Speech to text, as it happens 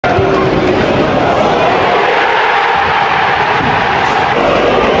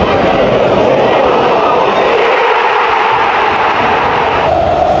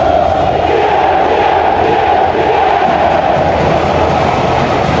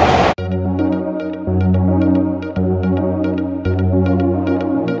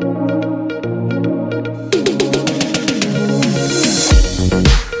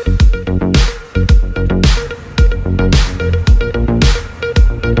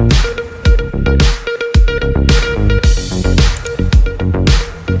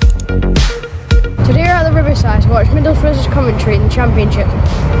Championship.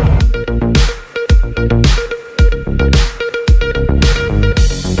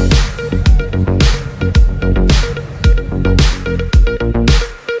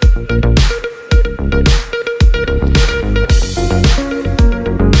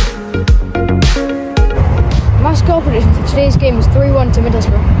 My score prediction for today's game is 3-1 to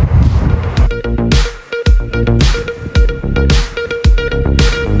Middlesbrough.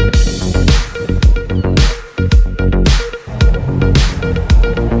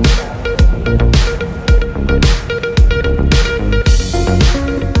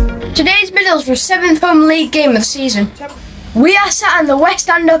 Today's Middlesbrough's 7th home league game of the season. We are sat in the West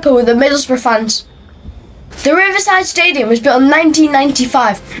End Upper with the Middlesbrough fans. The Riverside Stadium was built in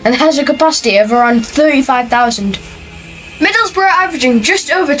 1995 and has a capacity of around 35,000. Middlesbrough are averaging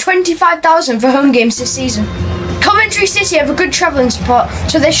just over 25,000 for home games this season. Coventry City have a good travelling support,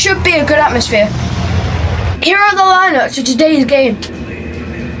 so there should be a good atmosphere. Here are the lineups for today's game.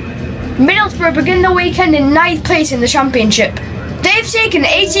 Middlesbrough begin the weekend in 9th place in the Championship. They've taken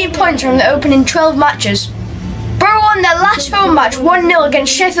 18 points from the opening 12 matches. Boro won their last home match 1-0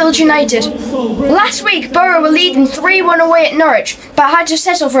 against Sheffield United. Last week, Boro were leading 3-1 away at Norwich, but had to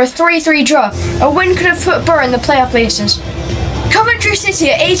settle for a 3-3 draw. A win could have put Boro in the playoff places. Coventry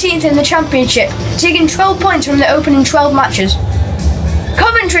City are 18th in the Championship, taking 12 points from the opening 12 matches.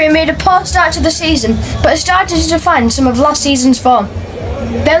 Coventry made a poor start to the season, but started to find some of last season's form.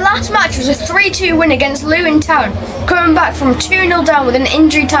 Their last match was a 3-2 win against Luton Town, coming back from 2-0 down with an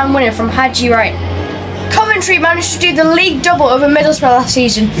injury time winner from Haji Wright. Coventry managed to do the league double over Middlesbrough last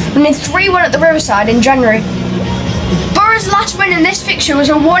season, winning 3-1 at the Riverside in January. Boro's last win in this fixture was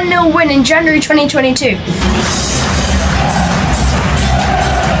a 1-0 win in January 2022.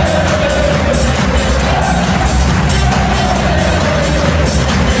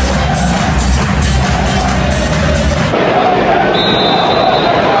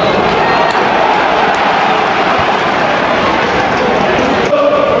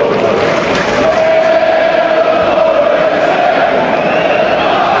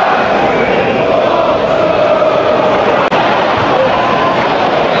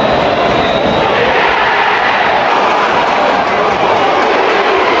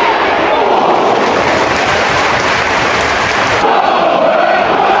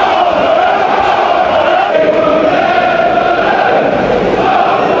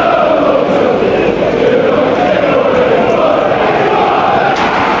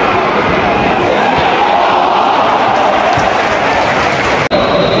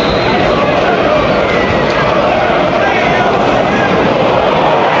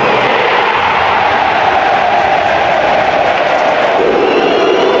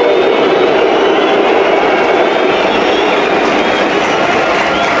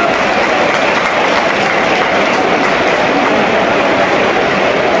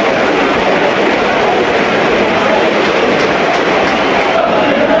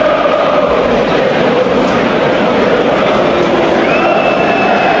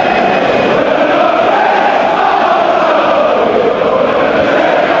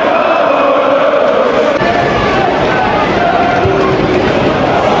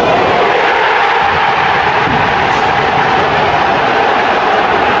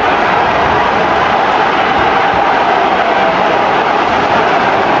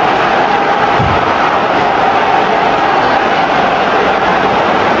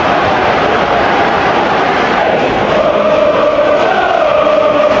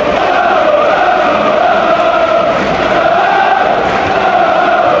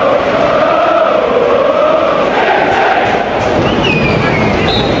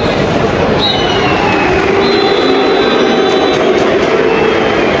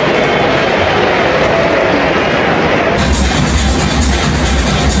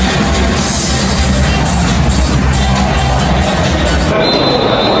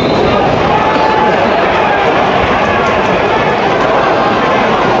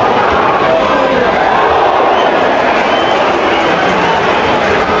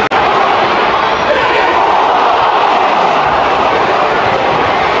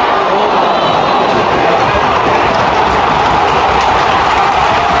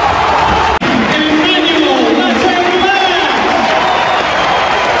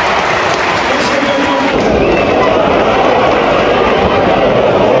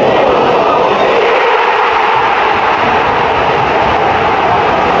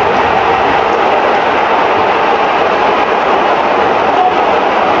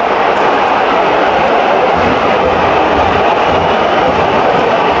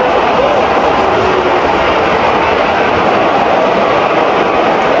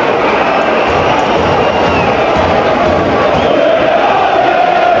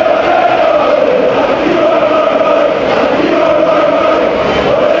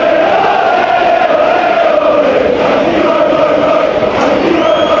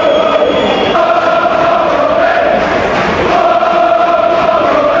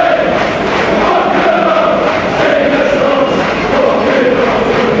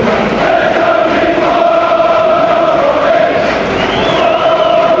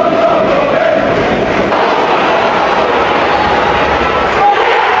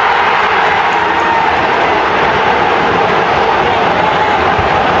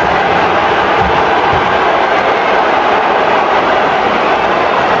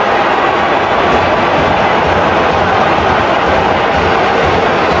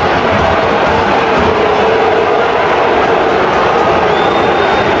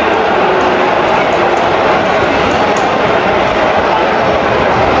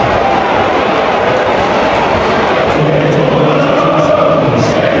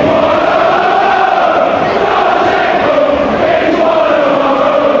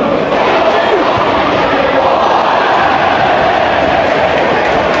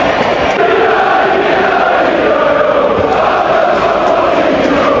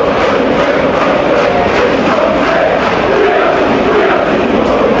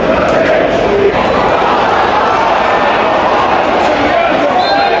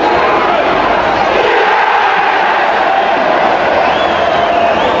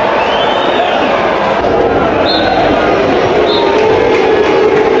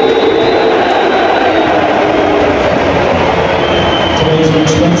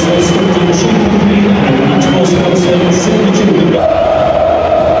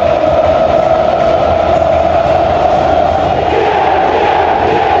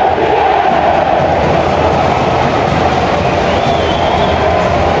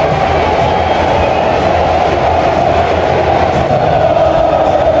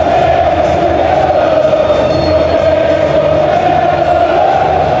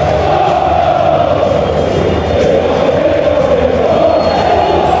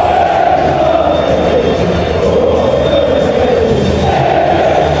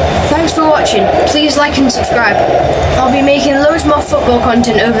 like and subscribe. I'll be making loads more football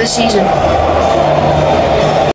content over the season.